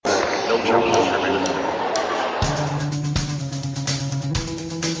No challenges permitted.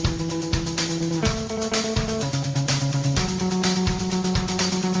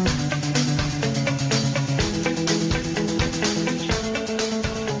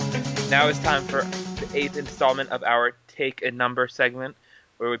 Now it's time for the eighth installment of our Take a Number segment,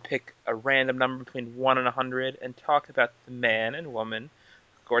 where we pick a random number between 1 and 100 and talk about the man and woman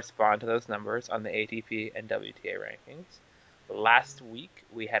who correspond to those numbers on the ATP and WTA rankings. Last week,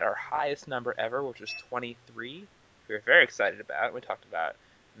 we had our highest number ever, which was 23. We were very excited about it. We talked about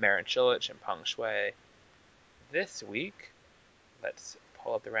Marin Cilic and Peng Shuai. This week, let's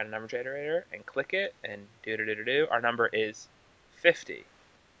pull up the random number generator and click it, and do. Our number is 50.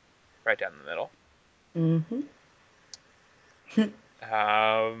 Right down the middle. Mm-hmm.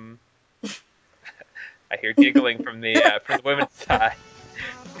 I hear giggling from the women's side.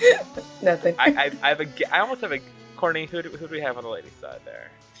 Nothing. I almost have a Courtney. Who do we have on the ladies' side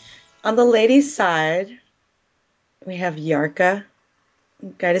there? On the ladies' side, we have Yarka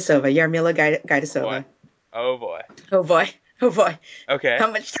Gaidasova, Yarmila Oh boy. Gaidasova. Oh boy. Oh boy. Oh boy. Okay.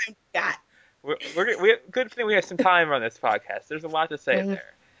 How much time you got? We good thing we have some time on this podcast. There's a lot to say Mhm.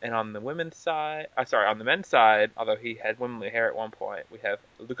 there. And on the women's side, sorry, on the men's side, although he had womanly hair at one point, we have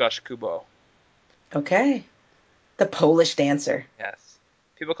Lukasz Kubo. Okay. The Polish dancer. Yes.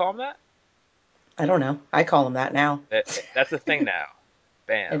 People call him that? I don't know. I call him that now. That's the thing now.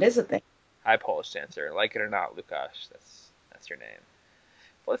 It Bam. is a thing. Hi, Polish dancer. Like it or not, Lukasz. That's your name.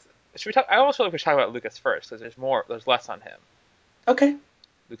 Let's, should we talk? I almost feel like we should talk about Lucas first because there's less on him. Okay.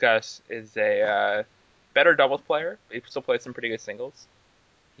 Lucas is a better doubles player. But he still plays some pretty good singles.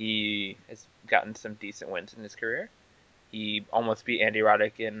 He has gotten some decent wins in his career. He almost beat Andy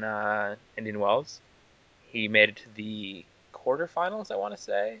Roddick in Indian Wells. He made it to the quarterfinals, I want to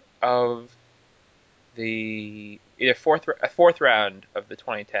say, of the either fourth round of the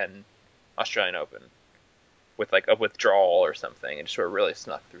 2010 Australian Open with like a withdrawal or something, and just sort of really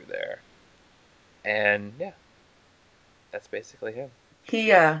snuck through there. And yeah, that's basically him. He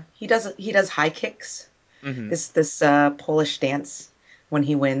does high kicks. Hmm. This Polish dance when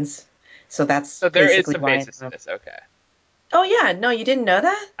he wins. So that's So there is basically some why I basis in know. this. Okay, Oh yeah, no, you didn't know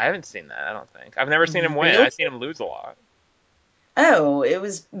that? I haven't seen that. I don't think I've never seen him win. Really? I've seen him lose a lot. Oh, it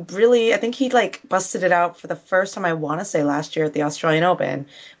was really, I think he like busted it out for the first time, I want to say last year at the Australian Open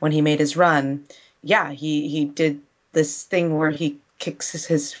when he made his run. Yeah, he did this thing where he kicks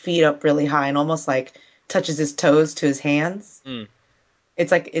his feet up really high and almost like touches his toes to his hands. Mm.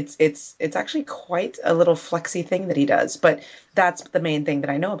 It's like it's actually quite a little flexy thing that he does. But that's the main thing that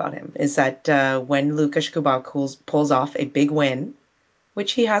I know about him is that when Lukasz Kubal pulls off a big win,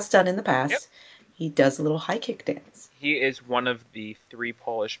 which he has done in the Yep. past, he does a little high kick dance. He is one of the three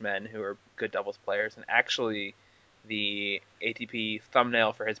Polish men who are good doubles players, and actually, the ATP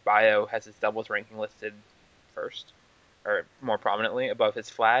thumbnail for his bio has his doubles ranking listed first, or more prominently above his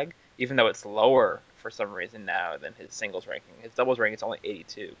flag, even though it's lower for some reason now than his singles ranking. His doubles ranking is only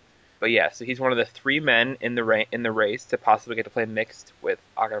 82. But yeah, so he's one of the three men in the race to possibly get to play mixed with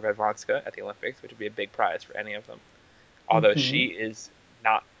Aga Radwanska at the Olympics, which would be a big prize for any of them. Although Hmm. she is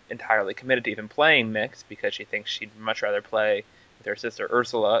not entirely committed to even playing mixed because she thinks she'd much rather play with her sister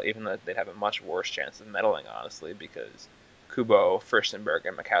Ursula, even though they'd have a much worse chance of medaling, honestly, because Kubo, Fürstenberg,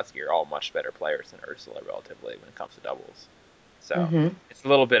 and Makowski are all much better players than Ursula relatively when it comes to doubles. So Hmm. it's a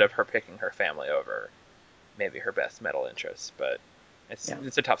little bit of her picking her family over maybe her best medal interests, but it's Yeah.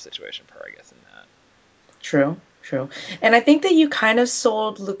 it's a tough situation for her, I guess, in that. True, true. And I think that you kind of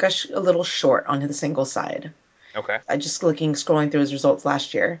sold Lukasz a little short on the single side. Okay. Just scrolling through his results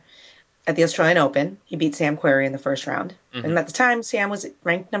last year. At the Australian Open, he beat Sam Querrey in the first round. Mm-hmm. And at the time, Sam was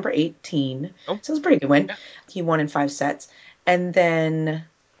ranked number 18. Oh, So it was a pretty good win. yeah. He won in 5 sets. And then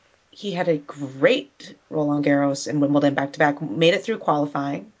he had a great Roland Garros and Wimbledon back to back, made it through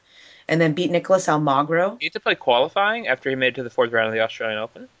qualifying, and then beat Nicolas Almagro. He had to play qualifying after he made it to the fourth round of the Australian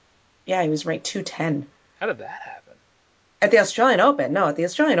Open. Yeah, he was ranked 210. How did that happen? At the Australian Open, no, at the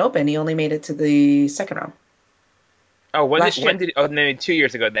Australian Open, he only made it to the second round Oh, last year. oh, maybe 2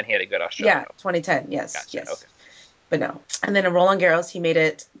 years ago, then he had a good Australian Yeah, Open. 2010. Yes, Gotcha. Okay. yes. But no. And then in Roland Garros, he made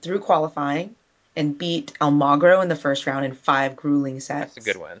it through qualifying and beat Almagro in the first round in 5 grueling That's a good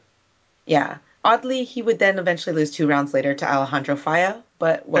sets. one. Yeah. Oddly, he would then eventually lose 2 rounds later to Alejandro Falla,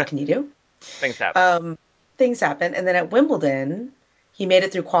 but what can you do? Things happen. Um, Things happen. And then at Wimbledon, he made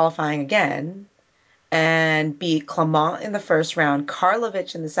it through qualifying again and beat Clement in the first round,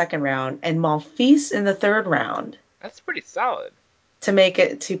 Karlovic in the second round, and Monfils in the third round That's pretty solid. to make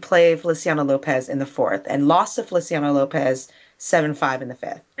it to play Feliciano Lopez in the fourth and lost to Feliciano Lopez 7-5 in the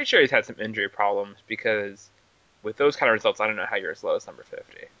fifth. Pretty sure he's had some injury problems because with those kind of results, I don't know how you're as low as number 50.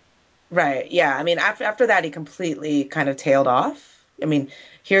 Right. Yeah. I mean, after that, he completely kind of tailed off. I mean,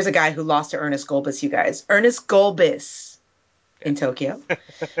 here's a guy who lost to Ernest Gulbis, you guys. Ernest Gulbis Yeah. in Tokyo.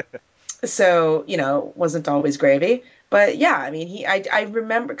 So, wasn't always gravy. But yeah, I mean, I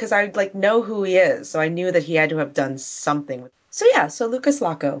remember because I like know who he is. So I knew that he had to have done something. So yeah, so Lucas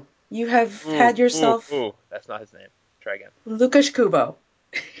Lacco, you have Ooh, had ooh, yourself ooh. That's not his name. Try again. Lucas Kubo.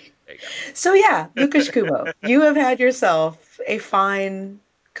 There you go. So yeah, Lucas Kubo, you have had yourself a fine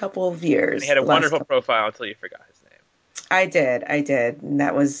couple of And he years had a the last wonderful couple. profile until you forgot his name. I did, and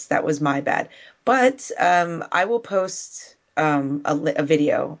that was my bad. But I will post a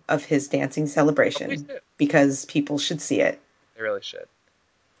video of his dancing Oh, please celebration do. because people should see it. They really should.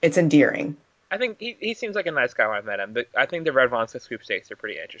 It's endearing. I think he seems like a nice guy when I've met him, but I think the Red Vonska sweepstakes are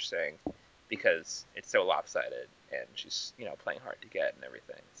pretty interesting because it's so lopsided and she's playing hard to get and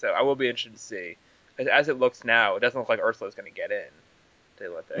everything. So I will be interested to see. As it looks now, it doesn't look like Ursula's going to get in to the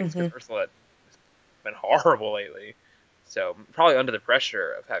Olympics Hmm. because Ursula has been horrible lately. So probably under the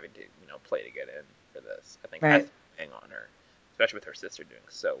pressure of having to play to get in for this, I think has Right. to hang on her, especially with her sister doing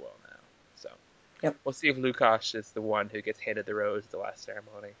so well now. So Yep. we'll see if Lukash is the one who gets handed the rose at the last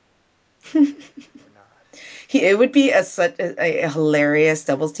ceremony or not. It would be such a hilarious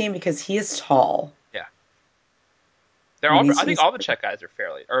doubles team because he is tall. Yeah, I they're mean, all. he's, I think he's all the Czech guys are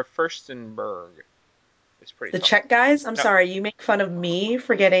fairly. Or Furstenberg is pretty the tall. Czech guys. I'm No, sorry, you make fun of me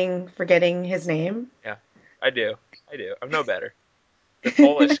for forgetting his name. yeah, I do. I do. I'm no better. The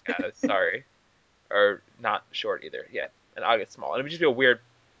Polish guys, sorry, are not short either. Yeah, and I'll get small. And it would just be a weird.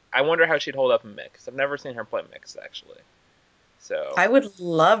 I wonder how she'd hold up in mix. I've never seen her play mix actually. So I would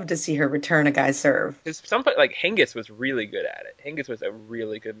love to see her return a guy's serve. because some like Hingis was really good at it. Hingis was a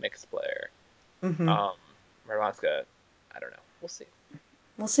really good mix player. Hmm. Um, Marlanska, I don't know. We'll see.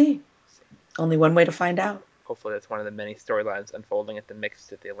 We'll see. See. Only one way to find out. Hopefully, that's one of the many storylines unfolding at the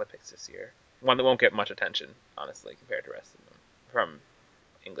mixed at the Olympics this year. One that won't get much attention, honestly, compared to the rest of them from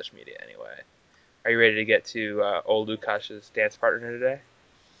English media anyway. Are you ready to get to old Lukash's dance partner today?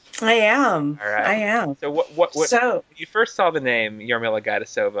 I am. All I right. am. So what So, when you first saw the name Yarmila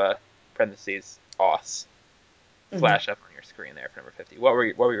Gaidasova parentheses Os mhm. flash up on your screen there for number 50? What were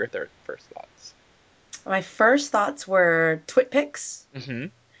your first thoughts? My first thoughts were Twit Pics.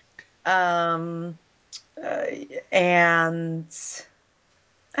 Mm-hmm. Um, uh, and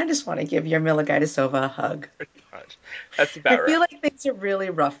I just want to give Yarmila Gaidasova a hug. Pretty much. That's I about right. feel like things are really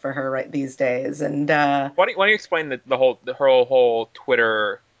rough for her right these days, and Why don't you explain her whole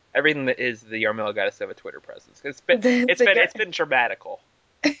Twitter, everything that is the Yarmila Gaidasova Twitter presence? 'Cause It's been the, it's been it's been dramatical.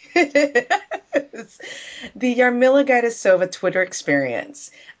 the Yarmila Gaidasova Twitter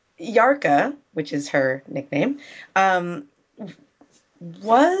experience. Yarka, which is her nickname, um,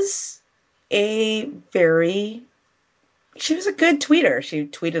 was a very she was a good tweeter. She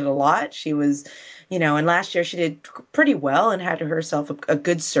tweeted a lot. She was, and last year she did pretty well and had herself a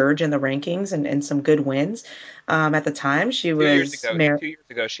good surge in the rankings and some good wins. At the time, she Two years was ago, married. 2 years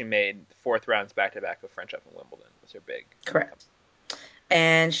ago, she made fourth rounds back to back of French Open Wimbledon. Was her big. Correct.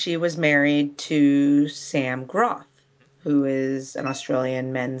 And she was married to Sam Groth, who is an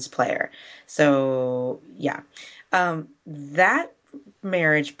Australian men's player. So, yeah. That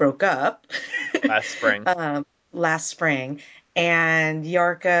marriage broke up Last spring. um, last spring, and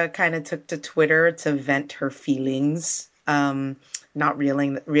Yarka kind of took to Twitter to vent her feelings, not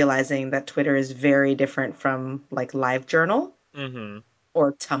realizing that Twitter is very different from like LiveJournal Mm-hmm.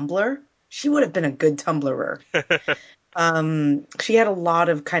 or Tumblr. She would have been a good Tumblrer. She had a lot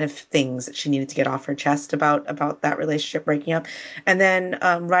of kind of things that she needed to get off her chest about that relationship breaking up, and then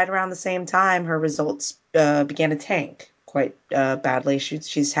right around the same time, her results began to tank quite badly.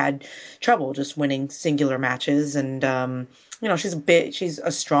 She's had trouble just winning singular matches, and she's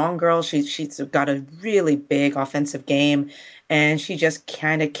a strong girl. She's got a really big offensive game, and she just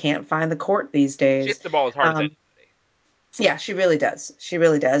kind of can't find the court these She days. hits the ball as hard as Um, anybody. yeah, she really does. She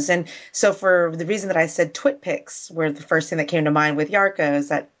really does. And so for the reason that I said Twit Pics were the first thing that came to mind with Yarka is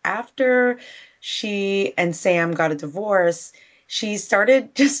that after she and Sam got a divorce, she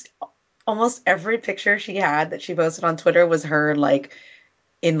started just almost every picture she had that she posted on Twitter was her like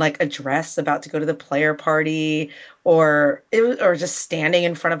in like a dress about to go to the player party or just standing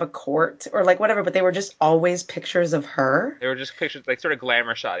in front of a court or like whatever, but they were just always pictures of her. They were just pictures, like sort of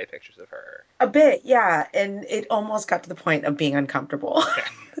glamour shoddy pictures of her. A bit, yeah, and it almost got to the point of being uncomfortable.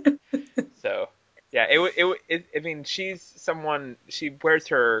 Yeah. So, yeah, I mean, she's someone. She wears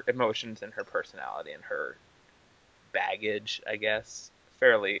her emotions and her personality and her baggage, I guess,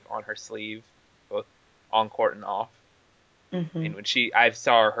 fairly on her sleeve, both on court and off. Hmm. And I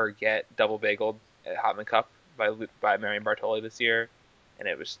saw her get double bageled at Hotman Cup by Marion Bartoli this year, and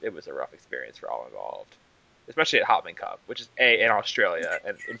it was a rough experience for all involved, especially at Hopman Cup, which is in Australia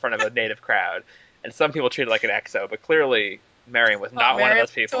and in front of a native crowd, and some people treat it like an exo, but clearly Marion was Oh, not one of Marion,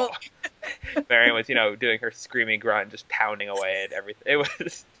 those people. totally. Marion was, doing her screaming grunt, just pounding away at everything.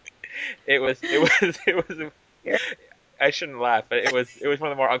 It was. Yeah. I shouldn't laugh, but it was one of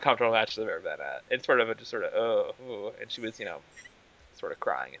the more uncomfortable matches I've ever been at. It's sort of a just sort of oh, and she was sort of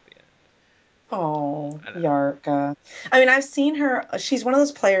crying at the end. Oh, I know. Yarka. I mean, I've seen her. She's one of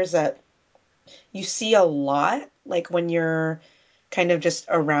those players that you see a lot, like when you're kind of just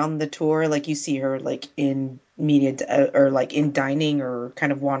around the tour, like you see her like in media or like in dining or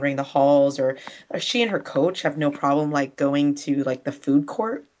kind of wandering the halls, or she and her coach have no problem like going to like the food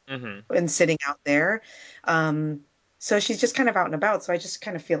court Hmm. and sitting out there. Um, so she's just kind of out and about. So I just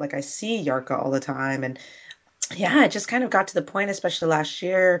kind of feel like I see Yarka all the time. And yeah, it just kind of got to the point, especially last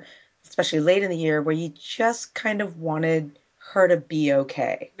year, especially late in the year, where you just kind of wanted her to be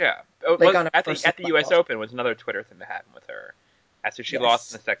okay, Yeah. Oh, like well, on a at the personal at the U.S. level. Open was another Twitter thing that happened with her. After she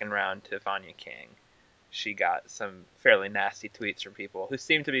lost in Yes. the second round to Vanya King, she got some fairly nasty tweets from people who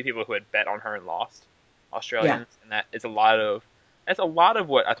seemed to be people who had bet on her and lost, Yeah. Australians, and that's a lot of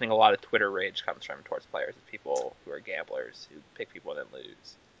what I think a lot of Twitter rage comes from towards players, is people who are gamblers who pick people and then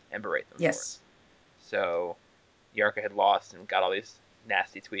lose and berate them for it. Yes. So Yarka had lost and got all these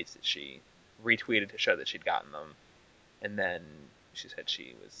nasty tweets that she retweeted to show that she'd gotten them, and then she said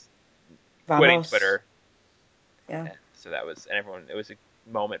she was quitting Vamos. Twitter, Yeah. and so that was, and everyone, it was a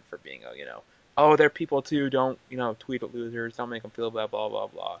moment for being oh, they're people too, don't tweet at losers, don't make them feel blah blah blah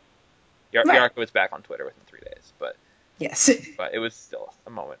blah. Right. Yarka was back on Twitter within 3 days, but Yes. it was still a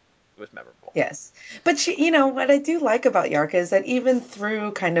moment. It was memorable. Yes. But what I do like about Yarka is that even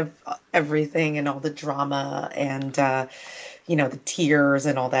through kind of everything and all the drama and the tears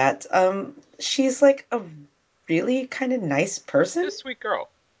and all that, she's like a really kind of nice She's a person. sweet girl,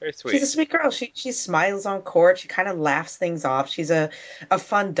 very She's a sweet. sweet girl. She smiles on court. She kind of laughs things off. She's a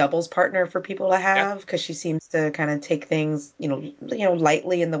fun doubles partner for people to Yeah. have because she seems to kind of take things,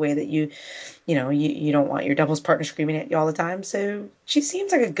 lightly in the way that you don't want your doubles partner screaming at you all the time. So she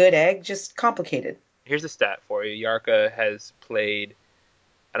seems like a good egg, just complicated. Here's a stat for you. Yarka has played.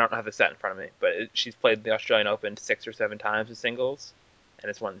 I don't have the stat in front of me, but she's played the Australian Open 6 or 7 times in singles, and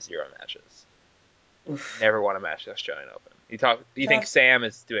has won 0 matches. Oof. Never won a match at the Australian Open. You think Tough. Sam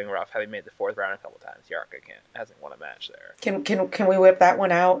is doing rough, having made the fourth round a couple times. Yarka hasn't won a match there. Can we whip that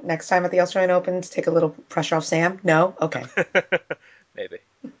one out next time at the Australian Open to take a little pressure off Sam? No? Okay. Maybe.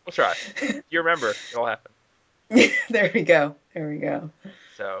 We'll try. If you remember, it'll happen. There we go. There we go.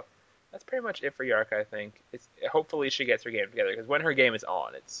 So that's pretty much it for Yarka, I think. Hopefully she gets her game together, because when her game is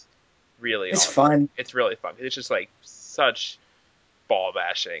on, it's really It's all fun. it's really fun. It's just like such ball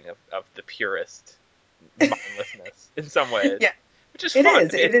bashing of the purest mindlessness in some ways, Yeah, which is it fun.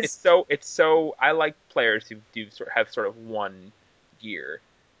 is. I mean, It it's is. so I like players who do have sort of one gear,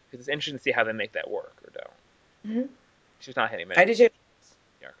 because it's interesting to see how they make that work or don't. Mhm. She's not hitting many I do too.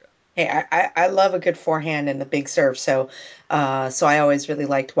 Yarka. Hey, I love a good forehand and a big serve, so I always really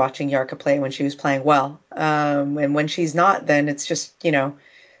liked watching Yarka play when she was playing well. And when she's not, then it's just,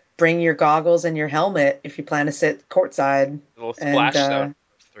 bring your goggles and your helmet if you plan to sit courtside. A little And splash zone,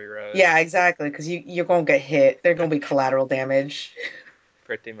 3 rows, yeah, exactly, because you're gonna get hit. There's gonna be collateral damage,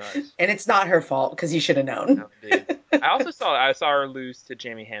 pretty much. and it's not her fault because you should have known. No, indeed. I saw her lose to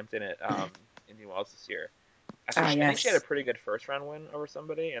Jamie Hampton at Indian Wells this year. Ah, I think she had a yes. pretty good first round win over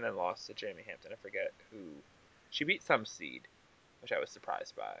somebody, and then lost to Jamie Hampton. I forget who. She beat some seed, which I was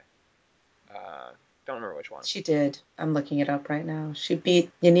surprised by. Don't remember which one. She did. I'm looking it up right now. She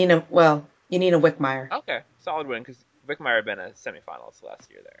beat Yanina Wickmeyer. Okay, solid win, because Wickmeyer had been a semifinalist last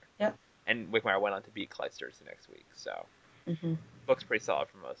year there, Yep. and Wickmeyer went on to beat Kleisters the next week. So Hmm. looks pretty solid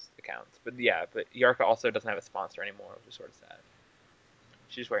from most accounts. But yeah, Yarka also doesn't have a sponsor anymore, which is sort of sad.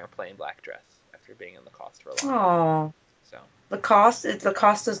 She's wearing a plain black dress after being in Lacoste for a long time. Oh, So Lacoste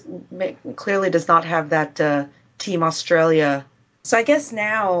clearly does not have that Team Australia. So I guess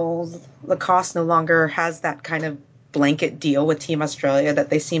now Lacoste no longer has that kind of blanket deal with Team Australia that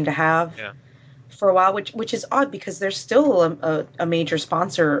they seem to have yeah, for a while, which is odd because they're still a major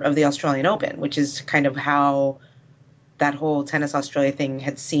sponsor of the Australian Open, which is kind of how that whole Tennis Australia thing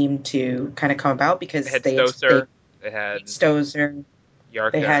had seemed to kind of come about they because had they Stoser, they had Stozer,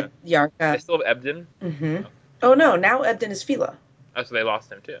 they had Yarka. They Yarka. still have Ebden. Hmm. Oh, Oh no, now Ebden is Fila. so they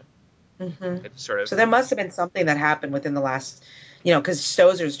lost him too. Hmm. It's sort of So there must have been something that happened within the last, because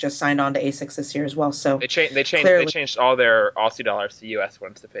Stozer's just signed on to ASICS this year as well. So they clearly, changed all their Aussie dollars to US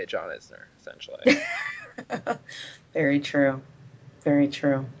ones to pay John Isner, essentially. very true, very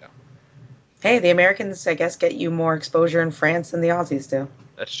true. Yeah. Hey, the Americans, I guess, get you more exposure in France than the Aussies do.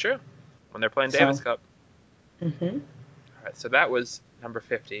 That's true. When they're playing Davis So, Cup. hmm All right, so that was number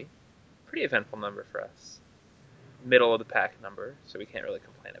 50. Pretty eventful number for us. Middle of the pack number, so we can't really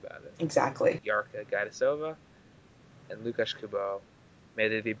complain about it. exactly. Yarka Gaidasova and Lukasz Kubo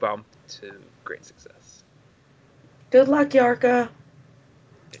made it be bumped to great success. Good luck, Yarka.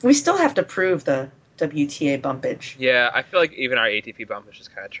 We still have to prove the WTA bumpage. Yeah, I feel like even our ATP bump has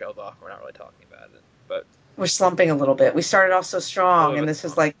just kind of trailed off. We're not really talking about it, but We're slumping a little bit. We started off so a strong, little and bit this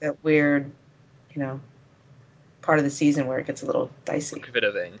is slow. like that weird, you know, part of the season where it gets a little We're dicey.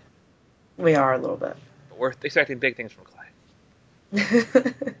 pivoting, We are a little bit. but we're expecting big things from Clay.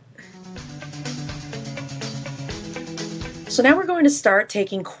 So now we're going to start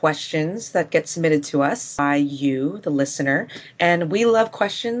taking questions that get submitted to us by you, the listener. And we love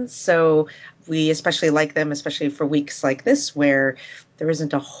questions, so we especially like them, especially for weeks like this where there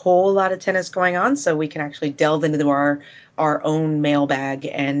isn't a whole lot of tennis going on, so we can actually delve into our own mailbag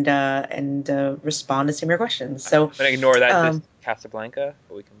and respond to some of your questions. I'm So, gonna ignore that um, just Casablanca,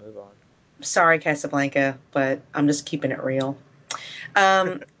 but we can move on. sorry, Casablanca, but I'm just keeping it real.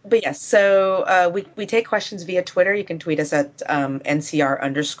 But yes, so we take questions via Twitter. You can tweet us at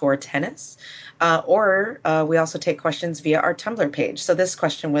NCR_tennis. Or we also take questions via our Tumblr page. So this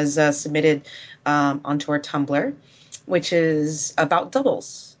question was submitted onto our Tumblr, which is about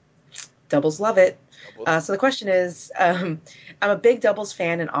doubles. Doubles love it. Doubles. So the question is I'm a big doubles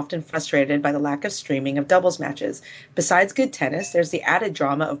fan and often frustrated by the lack of streaming of doubles matches. Besides good tennis, there's the added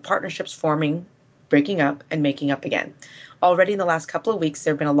drama of partnerships forming, breaking up, and making up again. Already in the last couple of weeks,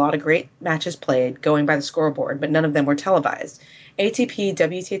 there have been a lot of great matches played going by the scoreboard, but none of them were televised. ATP,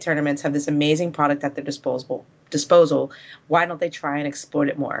 WTA tournaments have this amazing product at their disposal. Why don't they try and exploit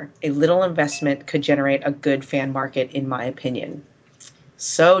it more? A little investment could generate a good fan market, in my opinion.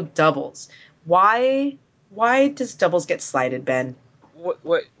 So doubles. Why why does doubles get slighted, Ben?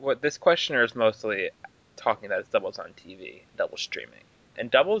 What this questioner is mostly talking about is doubles on TV, double streaming,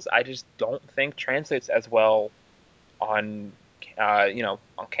 and doubles I just don't think translates as well on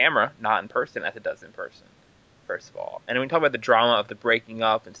on camera, not in person, as it does in person. First of all, and when we talk about the drama of the breaking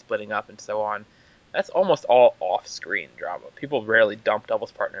up and splitting up and so on, that's almost all off-screen drama. People rarely dump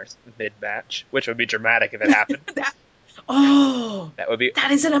doubles partners mid-match, which would be dramatic if it happened. That, oh, That would be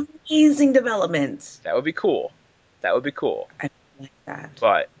that is an amazing development. that would be cool. That would be cool. I like that.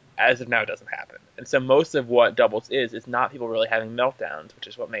 But as of now, it doesn't happen. And so most of what doubles is not people really having meltdowns, which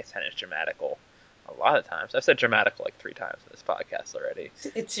is what makes tennis dramatical. A lot of times, I've said dramatical like 3 times in this podcast already.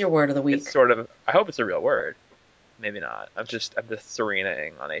 It's your word of the It's week. sort of, I hope it's a real word. Maybe not. I'm just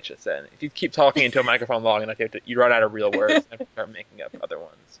serenaing on HSN. If you keep talking into a microphone long enough, you run out of real words and start making up other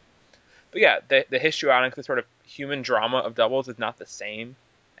ones. But yeah, the histrionics, the sort of human drama of doubles is not the same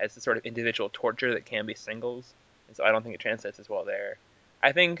as the sort of individual torture that can be singles, and so I don't think it translates as well there.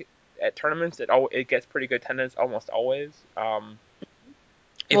 I think at tournaments it gets pretty good attendance almost always.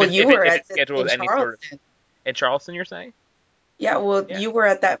 If Well, it's you if it were if at it's scheduled in any sort of Charleston. in Charleston, you're saying? Yeah, well, Yeah, you were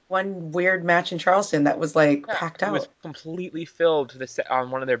at that one weird match in Charleston that was like yeah. packed It was out. completely filled to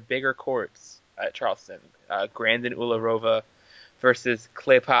on one of their bigger courts at Charleston. Grandin Ularova versus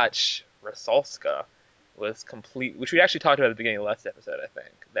Klepac Rasolska was complete, which we actually talked about at the beginning of the last episode, I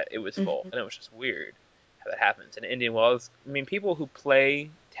think, that it was full. Mhm. And it was just weird how that happens. In Indian Wells, I mean, people who play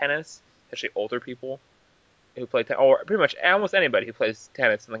tennis, especially older people who play tennis, or pretty much almost anybody who plays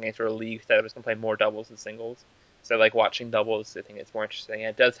tennis in like any sort of league setup is going to play more doubles than singles. So, like, watching doubles, I think it's more interesting. And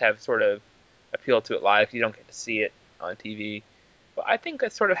it does have sort of appeal to it live. You don't get to see it on TV. But I think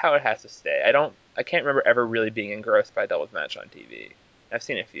that's sort of how it has to stay. I can't remember ever really being engrossed by a doubles match on TV. I've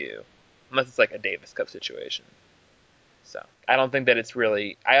seen a few, unless it's like a Davis Cup situation. So I don't think that it's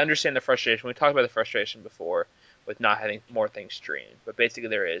really. I understand the frustration. We talked about the frustration before with not having more things streamed, but basically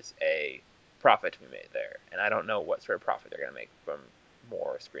there is a profit to be made there, and I don't know what sort of profit they're going to make from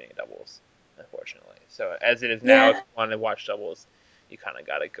more screening doubles, unfortunately. So as it is now, if Yeah, you want to watch doubles, you kind of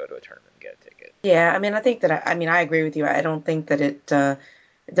got to go to a tournament and get a ticket. yeah. I mean, I think that I mean, I agree with you. I don't think that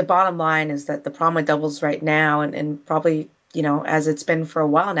the bottom line is that the problem with doubles right now, and probably, as it's been for a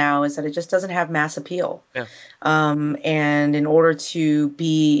while now, is that it just doesn't have mass appeal. Yeah. And in order to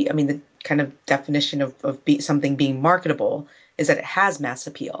be, I mean, the kind of definition of something being marketable is that it has mass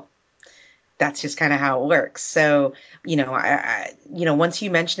appeal. That's just kind of how it works. So, once you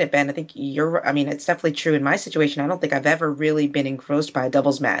mention it, Ben, I think I mean, it's definitely true in my situation. I don't think I've ever really been engrossed by a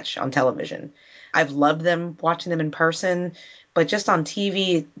doubles match on television. I've loved them watching them in person, but just on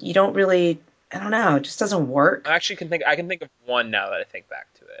TV, you don't really, I don't know, it just doesn't work. I can think of one now that I think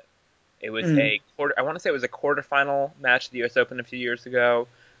back to it. It was Mm. a quarter. I want to say it was a quarterfinal match at the U.S. Open a few years ago,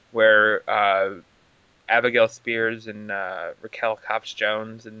 where Abigail Spears and Raquel Cops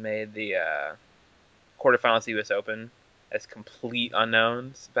Jones and made the quarterfinals of the U.S. Open as complete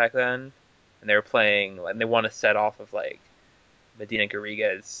unknowns back then, and they were playing and they won a set off of like Medina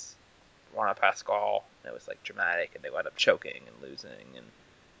Garrigues, Juana Pascal. And it was like dramatic, and they wound up choking and losing, and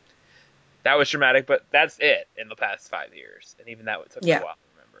that was dramatic. But that's it in the past 5 years, and even that took me a Yeah. while to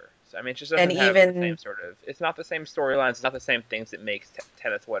remember. So I mean, it just And doesn't have the same even sort of. It's not the same storylines. It's not the same things that makes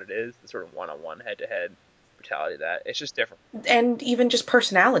tennis what it is. The sort of one-on-one, head-to-head brutality of that it's just different. and even just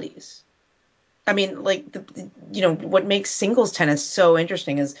personalities. I mean, like what makes singles tennis so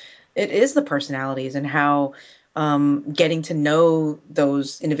interesting is it is the personalities and how getting to know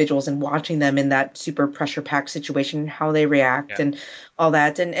those individuals and watching them in that super pressure packed situation, how they react Yeah, and all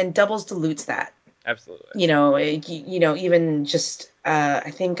that, and doubles dilutes that. absolutely. Even just I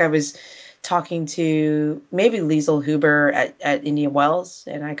think I was talking to maybe Liesl Huber at Indian Wells,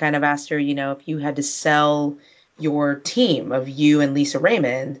 and I kind of asked her, if you had to sell your team of you and Lisa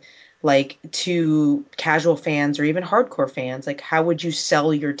Raymond, like to casual fans or even hardcore fans, like how would you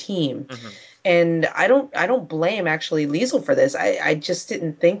sell your team? Hmm. And I don't blame actually Liesl for this. I just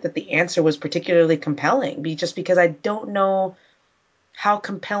didn't think that the answer was particularly compelling, just because I don't know how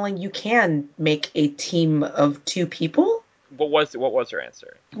compelling you can make a team of two people. What was her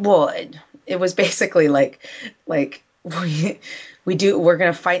answer? Well, it was basically like we're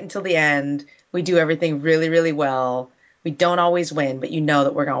gonna fight until the end. We do everything really, really well. We don't always win, but you know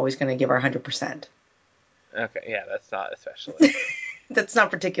that we're always gonna give our 100%. Okay, yeah, that's not especially. That's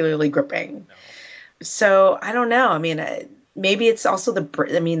not particularly gripping. No. So I don't know. I mean, maybe it's also the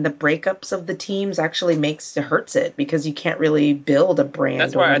breakups of the teams actually hurts it because you can't really build a That's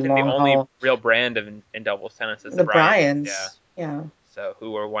brand why over I the think the long only haul. real brand of in doubles tennis is the The Bryans. Yeah. Bryans, yeah. So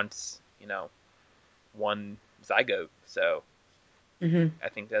who were once, one zygote. So Hmm. I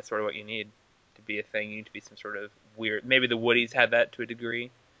think that's sort of what you need to be a thing. You need to be some sort of weird. Maybe the Woodies had that to a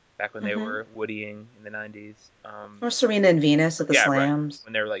degree back when they Hmm. were Woodying in the '90s. Or Serena and Venus at the Yeah, right. slams.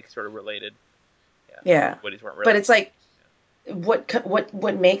 When they were like sort of related. Yeah, Yeah. the Woodies weren't But really. it's like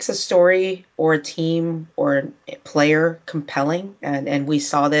what makes a story or a team or a player compelling, and we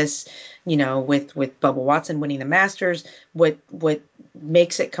saw this, with Bubba Watson winning the Masters. What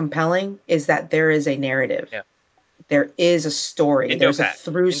makes it compelling is that there is a narrative. Yeah, There is a story. There's a Indo-Pac.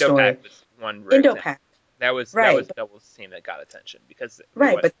 through story. Indo-Pac was one rare example. Indo-Pac. That was Right. the doubles team that got attention because it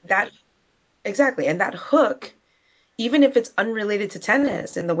Right. was But really that good. exactly. And that hook, even if it's unrelated to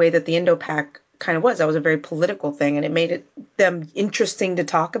tennis in the way that the Indo-Pac kind of was, that was a very political thing and it made them interesting to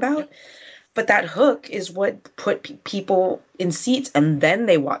talk Yeah, about. But that hook is what put people in seats and then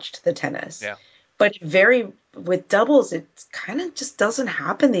they watched the tennis. yeah, But with doubles, it kind of just doesn't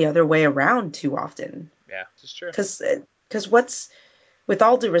happen the other way around too often. yeah. It's true. Because what's, with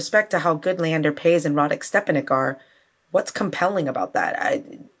all due respect to how good Leander Paes and Roddick Stepanek are, what's compelling about that?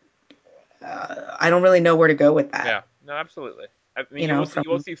 I don't really know where to go with that. Yeah, no, absolutely. I mean, You you will know, see you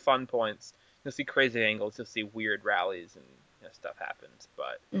will from see fun points. You'll see crazy angles. You'll see weird rallies and stuff happens.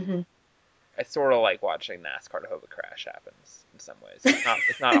 But Mhm. it's sort of like watching NASCAR to hope a crash happens in some ways.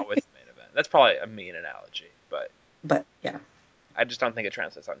 It's not always the main event. That's probably a mean analogy, but But yeah. I just don't think it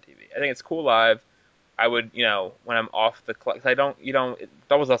translates on TV. I think it's cool live. I would, when I'm off the clock, 'cause I don't,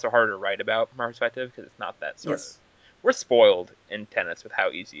 doubles also harder to write about from our perspective because it's not that sort of. Yes. We're spoiled in tennis with how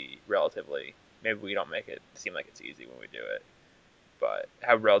easy, relatively. Maybe we don't make it seem like it's easy when we do it, but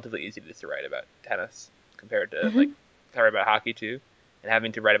how relatively easy it is to write about tennis compared to like Hmm. to write about hockey too, and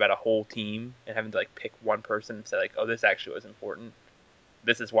having to write about a whole team and having to like pick one person and say like, oh, this actually was important.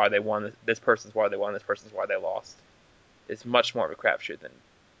 This is why they won. This person's why they won. This person's why they lost. It's much more of a crapshoot than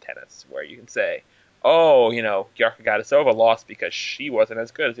tennis, where you can say, oh, Gyarka Gadasova lost because she wasn't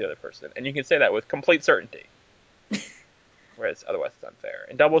as good as the other person, and you can say that with complete certainty. Whereas otherwise it's unfair.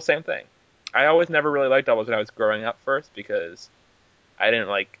 And doubles, same thing. I always never really liked doubles when I was growing up first because I didn't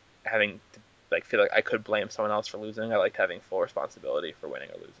like having to like feel like I could blame someone else for losing. I liked having full responsibility for winning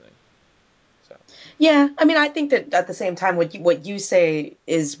or losing. So Yeah, I mean, I think that at the same time, what you say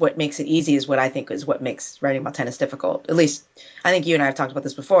is what makes it easy is what I think is what makes writing about tennis difficult. At least, I think you and I have talked about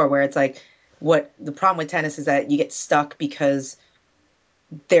this before, where it's like what the problem with tennis is that you get stuck because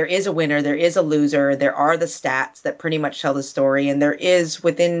there is a winner, there is a loser, there are the stats that pretty much tell the story, and there is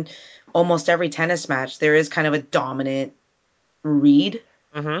within almost every tennis match, there is kind of a dominant read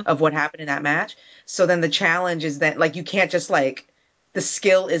mm-hmm. of what happened in that match. So then the challenge is that like you can't just like the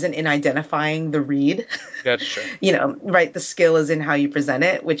skill isn't in identifying the read. That's true. Right? The skill is in how you present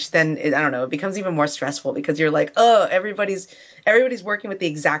it, which then I don't know, it becomes even more stressful because you're like, oh, everybody's working with the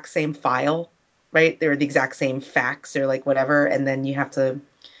exact same file, right? They're the exact same facts or like whatever, and then you have to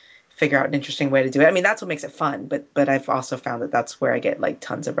figure out an interesting way to do it. I mean, that's what makes it fun, but I've also found that that's where I get like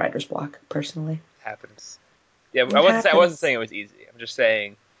tons of writer's block personally. Happens. Yeah, It I wasn't happens. saying it was easy. I'm just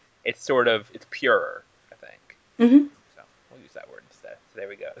saying it's purer. I think. Hmm. So we'll use that word instead. So there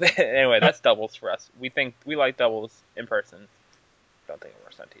we go. Anyway, that's doubles for us. We like doubles in person. Don't think it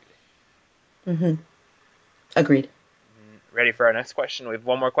works on TV. Hmm. Agreed. Ready for our next question? We have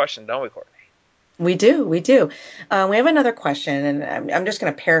one more question, don't we, Courtney? We do, we do. We have another question, and I'm just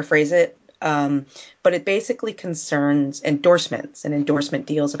going to paraphrase it. But it basically concerns endorsements and endorsement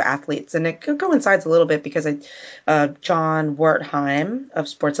deals of athletes, and it coincides a little bit because John Wertheim of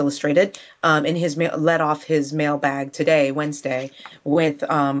Sports Illustrated, in his led off his mailbag today, Wednesday, with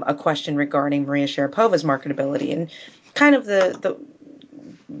a question regarding Maria Sharapova's marketability, and kind of the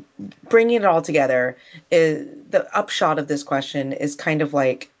bringing it all together is the upshot of this question is kind of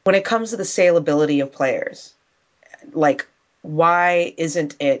like when it comes to the saleability of players, like why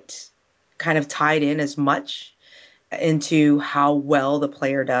isn't it kind of tied in as much into how well the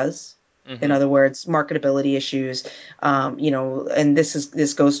player does? In Mm-hmm. other words, marketability issues. And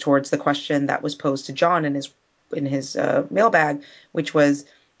this goes towards the question that was posed to John in his mailbag, which was,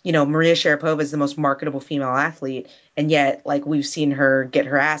 Maria Sharapova is the most marketable female athlete, and yet, like, we've seen her get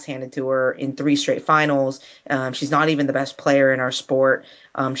her ass handed to her in three straight finals. She's not even the best player in our sport.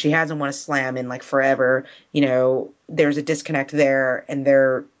 She hasn't won a slam in like forever. There's a disconnect there, and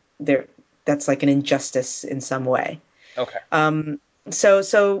there that's like an injustice in some way. Okay. Um,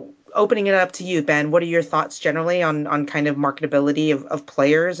 so opening it up to you, Ben, what are your thoughts generally on kind of marketability of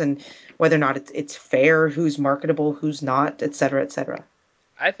players and whether or not it's fair, who's marketable, who's not, et cetera, et cetera?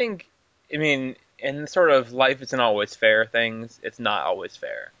 I think, I mean, in sort of life isn't always fair things, it's not always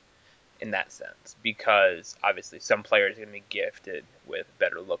fair in that sense because obviously some players are going to be gifted with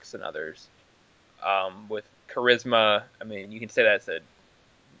better looks than others. With charisma, I mean, you can say that's a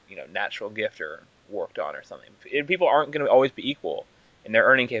natural gift or worked on or something. People aren't going to always be equal in their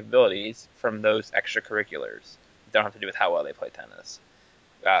earning capabilities from those extracurriculars. They don't have to do with how well they play tennis.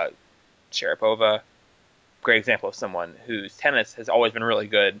 Uh, Sharapova, great example of someone whose tennis has always been really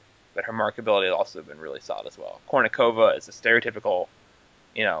good, but her markability has also been really solid as well. Kornikova is a stereotypical,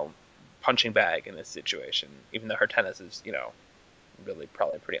 you know, punching bag in this situation, even though her tennis is, really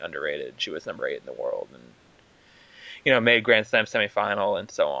probably pretty underrated. She was number 8 in the world and, made Grand Slam semifinal and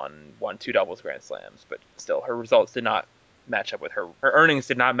so on, won 2 doubles Grand Slams, but still her results did not match up with her earnings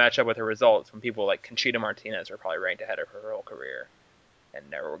did not match up with her results when people like Conchita Martinez were probably ranked ahead of her whole career and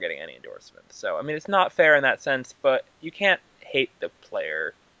never were getting any endorsements. So, I mean, it's not fair in that sense, but you can't hate the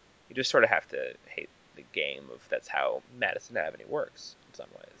player. You just sort of have to hate the game of that's how Madison Avenue works in some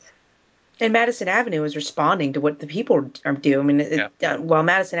ways. And Madison Avenue is responding to what the people are doing. I mean, Yeah. while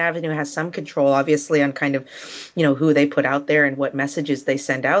Madison Avenue has some control, obviously, on kind of, who they put out there and what messages they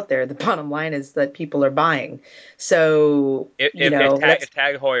send out there, the bottom line is that people are buying. So, If that's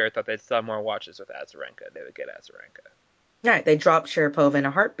Tag Heuer thought they'd sell more watches with Azarenka, they would get Azarenka. right. They dropped Sharapova in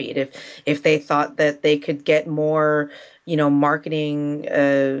a heartbeat. If they thought that they could get more, marketing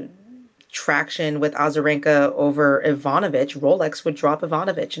traction with Azarenka over Ivanovic, Rolex would drop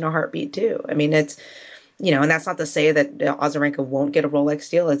Ivanovic in a heartbeat too. I mean, it's and that's not to say that Azarenka won't get a Rolex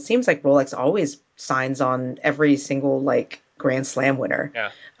deal. It seems like Rolex always signs on every single like Grand Slam winner.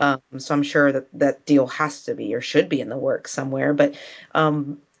 Yeah. So I'm sure that that deal has to be or should be in the works somewhere. But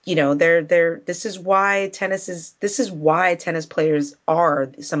this is why tennis players are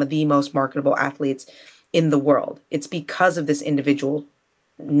some of the most marketable athletes in the world. It's because of this individual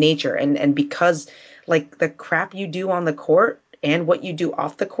nature and because like the crap you do on the court and what you do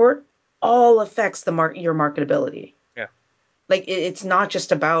off the court all affects your marketability. Yeah. Like it's not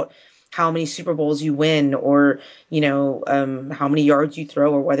just about how many Super Bowls you win or how many yards you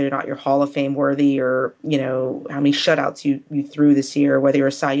throw or whether or not you're Hall of Fame worthy or how many shutouts you threw this year or whether you're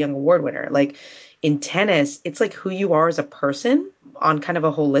a Cy Young Award winner. Like in tennis, it's like who you are as a person on kind of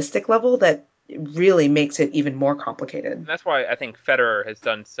a holistic level that really makes it even more complicated. And that's why I think Federer has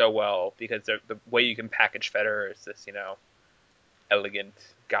done so well because the way you can package Federer is this, elegant,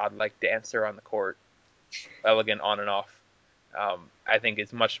 godlike dancer on the court, elegant on and off. I think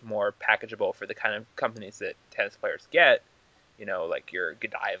is much more packageable for the kind of companies that tennis players get. Like your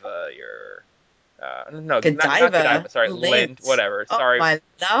Godiva, your no, not Godiva, Godiva. Sorry, Lint, lint. whatever. Oh Sorry, my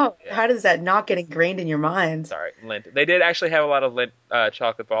Lord. yeah, How does that not get ingrained in your mind? sorry, Lint. They did actually have a lot of Lint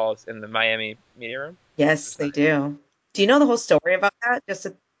chocolate balls in the Miami media room, which Yes, was they nice. do. Do you know the whole story about that?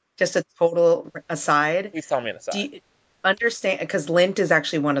 Just a total aside. Please tell me an Do aside. you understand? Because Lint is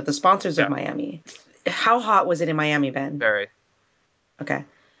actually one of the sponsors of Yeah, Miami. How hot was it in Miami, Ben? very. Okay.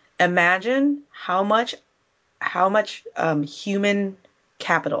 Imagine how much human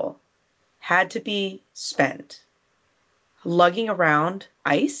capital had to be spent lugging around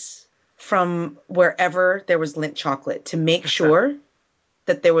ice from wherever there was Lindt chocolate to make sure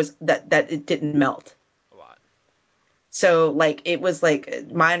that there was that it didn't melt. A lot. So like it was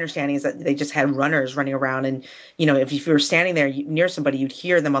like my understanding is that they just had runners running around, and if you were standing there near somebody, you'd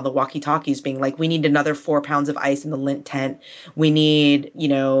hear them on the walkie-talkies being like, "We need another 4 pounds of ice in the Lindt tent. We need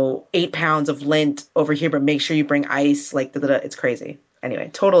 8 pounds of Lindt over here, but make sure you bring ice." Like it's crazy. Anyway,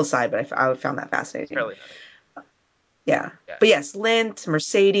 total aside, but I found that It's fascinating. fairly nutty. Yeah, Yeah. but yes, Lindt,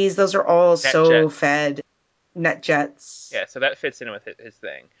 Mercedes, those are all NetJet. so fed. NetJets. Yeah, so that fits in with his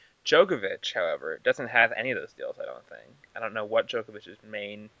thing. Djokovic, however, doesn't have any of those deals. I don't think. I don't know what Djokovic's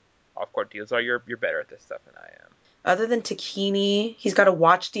main off-court deals are. You're better at this stuff than I am. Other than Takini, he's got a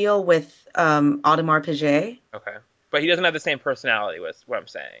watch deal with Audemars Piguet. Okay, but he doesn't have the same personality. Was what I'm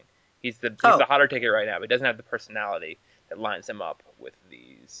saying. He's the Oh, hotter ticket right now, but he doesn't have the personality that lines him up with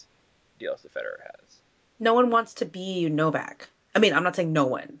these deals that Federer has. no one wants to be Novak. I mean, I'm not saying no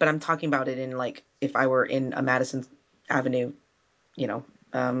one, but I'm talking about it in like if I were in a Madison Avenue, you know,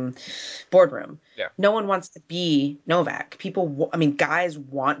 um, boardroom. Yeah, No one wants to be Novak. I mean, guys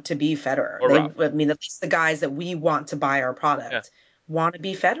want to be Federer. or I Rafa. mean, at least the guys that we want to buy our Yeah, product want to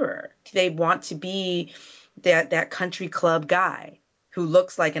be Federer. They want to be that country club guy who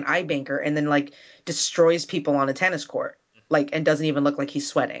looks like an eye banker and then like destroys people on a tennis court, like and doesn't even look like he's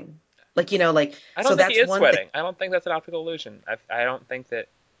sweating. Like I don't so think he that's is one thing. sweating. I don't think that's an optical illusion. I don't think that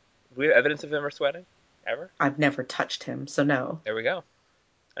we have evidence of him or sweating ever. I've never touched him, so no. There we go.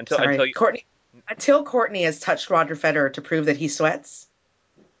 Until Sorry, you, Courtney. Until Courtney has touched Roger Federer to prove that he sweats,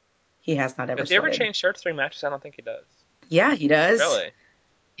 he has not ever does he ever sweated. change shirts during matches? I don't think he does. Yeah, he does. Really?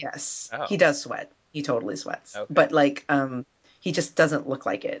 Yes, he Oh, does sweat. He totally sweats. okay. But like, he just doesn't look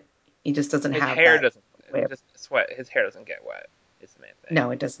like it. He just doesn't His have hair that doesn't way of, just sweat. His hair doesn't get wet. Is the main thing.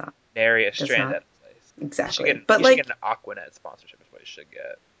 no, it does not. Nary a It does strand not. out of place. He should Exactly. get But he should get like, an Aquanet sponsorship. Is what he should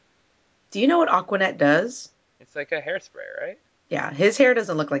get. do you know what Aquanet does? It's like a hairspray, right? Yeah, his hair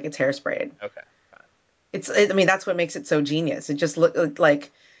doesn't look like it's hairsprayed. Okay, fine. I mean, that's what makes it so genius. It just look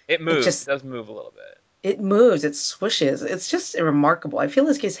like It it moves. It just does move a little bit. it moves, it swishes. It's just remarkable. I feel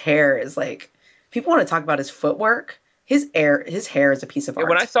like his hair is like people want to talk about his footwork. His hair is a piece of Yeah,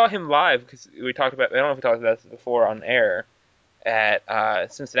 when I art. saw him live, because we talked about, I don't know if we talked about this before on air,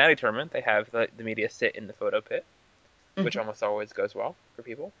 at Cincinnati tournament, they have the media sit in the photo pit, which Mhm. almost always goes well for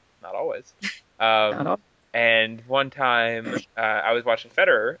people. Not always. Not all. And one time, I was watching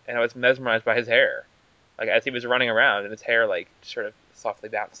Federer, and I was mesmerized by his hair. Like as he was running around, and his hair like sort of softly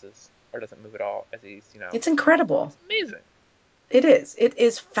bounces or doesn't move at all as he's. It's incredible. It's amazing. It is. It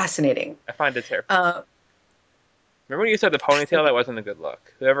is fascinating. I find his hair. Uh, Remember when you said the ponytail? That wasn't a good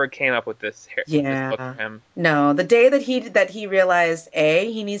look. Whoever came up with this look for yeah. him. No, the day that he realized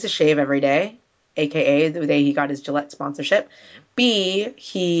A, he needs to shave every day, aka the day he got his Gillette sponsorship. Mhm. B,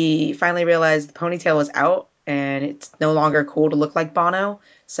 he finally realized the ponytail was out and it's no longer cool to look like Bono,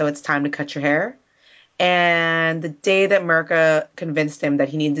 so it's time to cut your hair. And the day that Merca convinced him that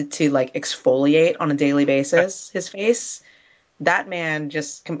he needed to like exfoliate on a daily basis his face, that man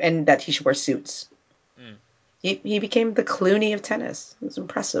and that he should wear suits. Mm. He became the Clooney of tennis. It was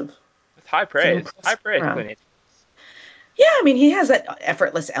impressive. It's high It's an praise. High impressive praise, turnaround. Clooney. Yeah, I mean, he has that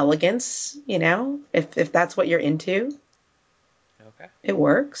effortless elegance, if that's what you're into, Okay. it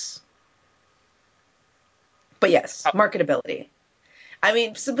works. But yes, How, marketability. I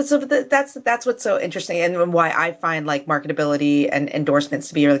mean, that's what's so interesting and why I find like marketability and endorsements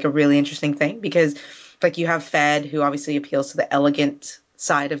to be like a really interesting thing because like you have Fed who obviously appeals to the elegant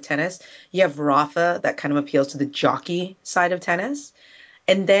side of tennis. You have Rafa that kind of appeals to the jockey side of tennis.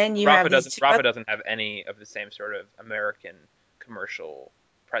 And then you Rafa have these doesn't. two Rafa other. doesn't have any of the same sort of American commercial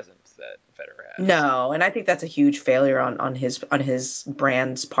presence that Federer has. No, and I think that's a huge failure on his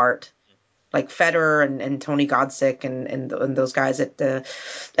brand's part. Like Federer and Tony Godsick and those guys at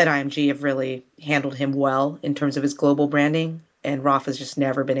IMG have really handled him well in terms of his global branding. And Rafa's just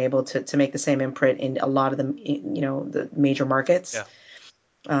never been able to make the same imprint in a lot of the major markets, Yeah,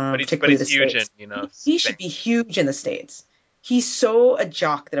 but particularly he's the huge in States. He Spain. should be huge in the States. He's so a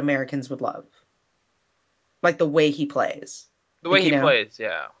jock that Americans would love, like the way he plays. The way Like, he plays,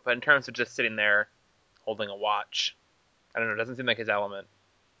 yeah. But in terms of just sitting there holding a watch, I don't know. It doesn't seem like his element.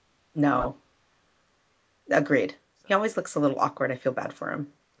 no, agreed. So He always looks a little awkward. I feel bad for him.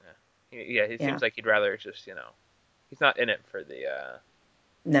 yeah, he Yeah, seems like he'd rather just he's not in it for the.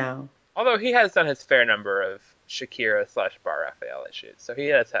 no. Although he has done his fair number of Shakira/Bar Raphael issues, so he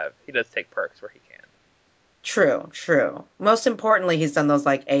does take perks where he can. True, true. Most importantly, he's done those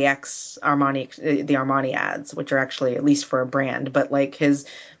like AX Armani, the Armani ads, which are actually at least for a brand. But like his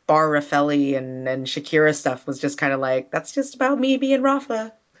Bar Raffaelli and Shakira stuff was just kind of like that's just about me being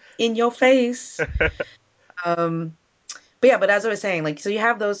Rafa in your face. Um, but yeah, but as I was saying, like so you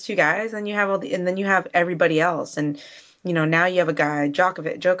have those two guys, and you have and then you have everybody else, and now you have a guy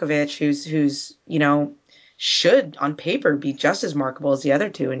Djokovic, who's should on paper be just as markable as the other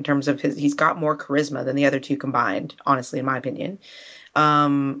two in terms of he's got more charisma than the other two combined, honestly, in my opinion.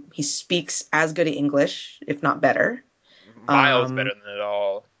 He speaks as good English, if not better. Miles better Um, than it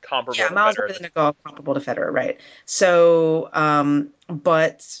all. Comparable yeah, to miles Federer better at than this a goal comparable to Federer, right? So,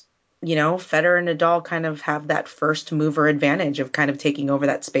 but Federer and Nadal kind of have that first mover advantage of kind of taking over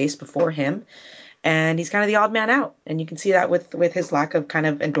that space before him, and he's kind of the odd man out, and you can see that with his lack of kind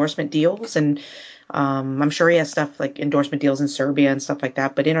of endorsement deals, and I'm sure he has stuff like endorsement deals in Serbia and stuff like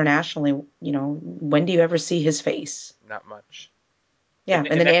that, but internationally, when do you ever see his face? not much. Yeah, and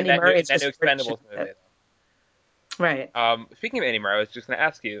then In Andy that new Murray in is that new just British Expendables about movie, it. Right. speaking of Andy Murray, I was just going to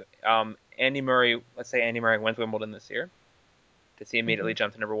ask you, Andy Murray, let's say Andy Murray wins Wimbledon this year. Does he immediately Hmm.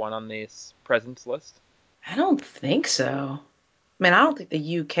 jump to number one on the presents list? I don't think so. Man, I don't think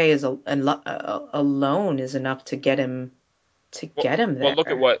the UK alone is enough to Well, get him look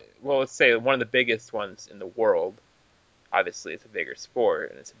at there. let's say one of the biggest ones in the world. Obviously, it's a bigger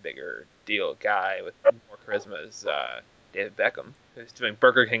sport and it's a bigger deal. Guy with more charisma is David Beckham, who's doing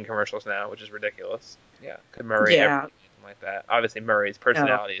Burger King commercials now, which is ridiculous. Yeah, could Murray ever Yeah. be anything like that? Obviously, Murray's No.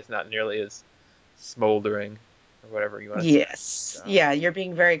 personality is not nearly as smoldering, or whatever you want to say. Yes. Yeah, you're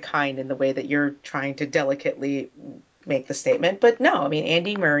being very kind in the way that you're trying to delicately make the statement. But no, I mean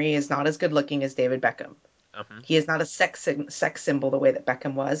Andy Murray is not as good looking as David Beckham. Uh-huh. He is not a sex symbol the way that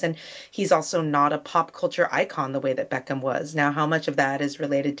Beckham was, and he's also not a pop culture icon the way that Beckham was. Now, how much of that is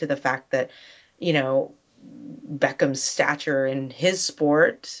related to the fact that, you know, Beckham's stature in his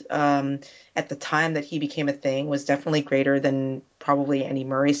sport at the time that he became a thing was definitely greater than probably Andy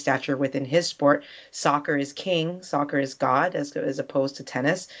Murray's stature within his sport. Soccer is king, soccer is God, as opposed to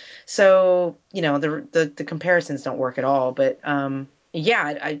tennis. So, the comparisons don't work at all. But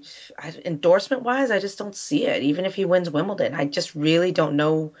yeah, endorsement wise, I just don't see it. Even if he wins Wimbledon, I just really don't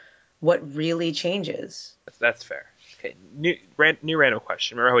know what really changes. That's fair. Okay, new random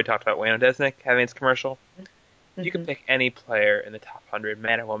question. Remember how we talked about Wayno Desnick having his commercial? If you could Mhm. pick any player in the top 100,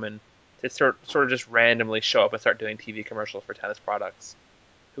 man or woman, to sort of just randomly show up and start doing TV commercials for tennis products,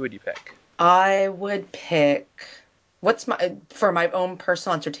 who would you pick? I would pick what's my for my own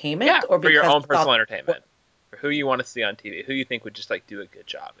personal Yeah, entertainment or for your because own I saw personal entertainment, for who you want to see on TV, who you think would just like do a good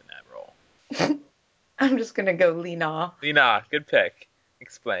job in that role. I'm just gonna go Lena. Lena, good pick.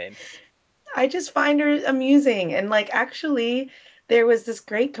 Explain. I just find her amusing and like actually there was this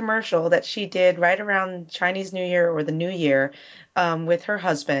great commercial that she did right around Chinese New Year or the New Year with her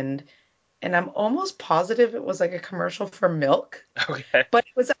husband, and I'm almost positive it was like a commercial for milk. Okay. But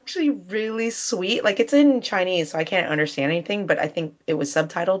it was actually really sweet. Like it's in Chinese, so I can't understand anything, but I think it was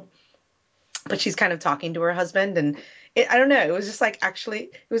subtitled. But she's kind of talking to her husband, and I don't know, it was just like actually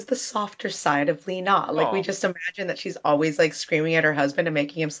it was the softer side of Lee Na. Like we Oh, just imagine that she's always like screaming at her husband and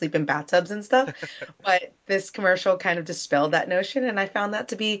making him sleep in bathtubs and stuff. But this commercial kind of dispelled that notion, and I found that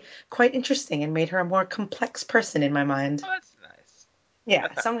to be quite interesting and made her a more complex person in my mind. that's nice. Yeah,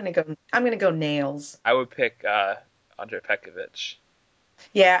 That's so not. I'm gonna go nails. I would pick Andre Pekovic.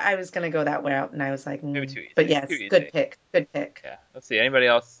 Yeah, I was gonna go that way out, and I was like, Maybe too but easy. Too yes, good easy. pick, good pick. Yeah. Let's see. Anybody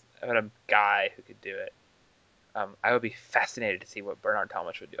else? I had a guy who could do it. I would be fascinated to see what Bernard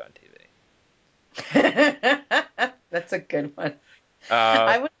Talmadge would do on TV. That's a good one. Uh,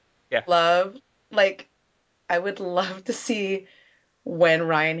 I would yeah. love, like, I would love to see when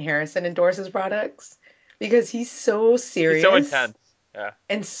Ryan Harrison endorses products because he's so He's so serious intense. Yeah.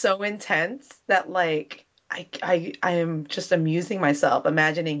 and so intense that, like, I am just amusing myself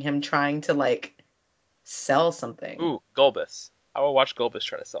imagining him trying to, like, sell something. Ooh, Gulbis. I will watch Gulbis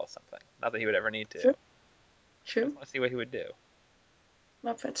try to sell something. Not that he would ever need to. True, I just true. want to see what he would do. I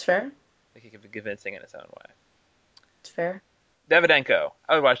Well, that's fair. think he could be convincing in his own way. It's fair. Davydenko.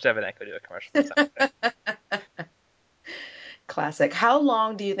 I would watch Davydenko do a commercial for something. Classic. How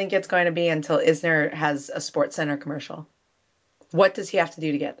long do you think it's going to be until Isner has a Sports Center commercial? What does he have to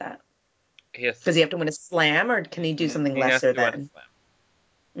do to get that? He has Does he have to win a slam or can he do something he has lesser to win a than? slam.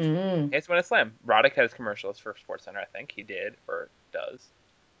 Mm, He has to win a slam. Roddick has commercials for SportsCenter. I think he did or does.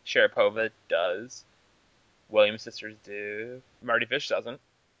 Sharapova does. Williams sisters do. Marty Fish doesn't.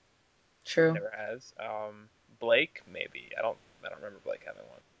 true. Never has. Blake maybe. I don't remember Blake having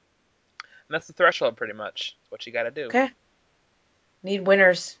one. And that's the threshold pretty much. It's what you got to do. Okay. Need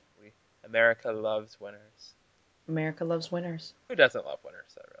winners. We America loves winners. America loves winners. Who doesn't love winners,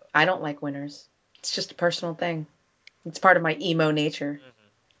 though, really? I don't like winners. It's just a personal thing. It's part of my emo nature.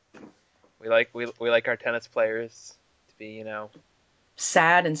 We like our tennis players to be,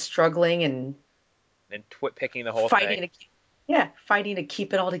 Sad and struggling and and picking the whole thing. fighting to keep, yeah, fighting to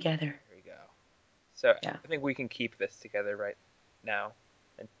keep it all together. Here we go. So Yeah. I think we can keep this together right now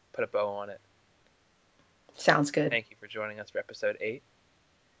and put a bow on it. Sounds good. Thank you for joining us for episode 8.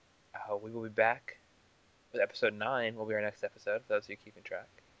 We will be back with episode 9. Will be our next episode, for those of you keeping track.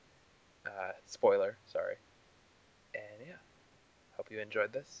 Spoiler, sorry. And yeah, hope you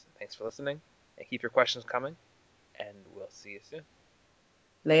enjoyed this. Thanks for listening, and keep your questions coming, and we'll see you soon.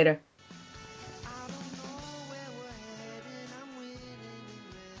 Later.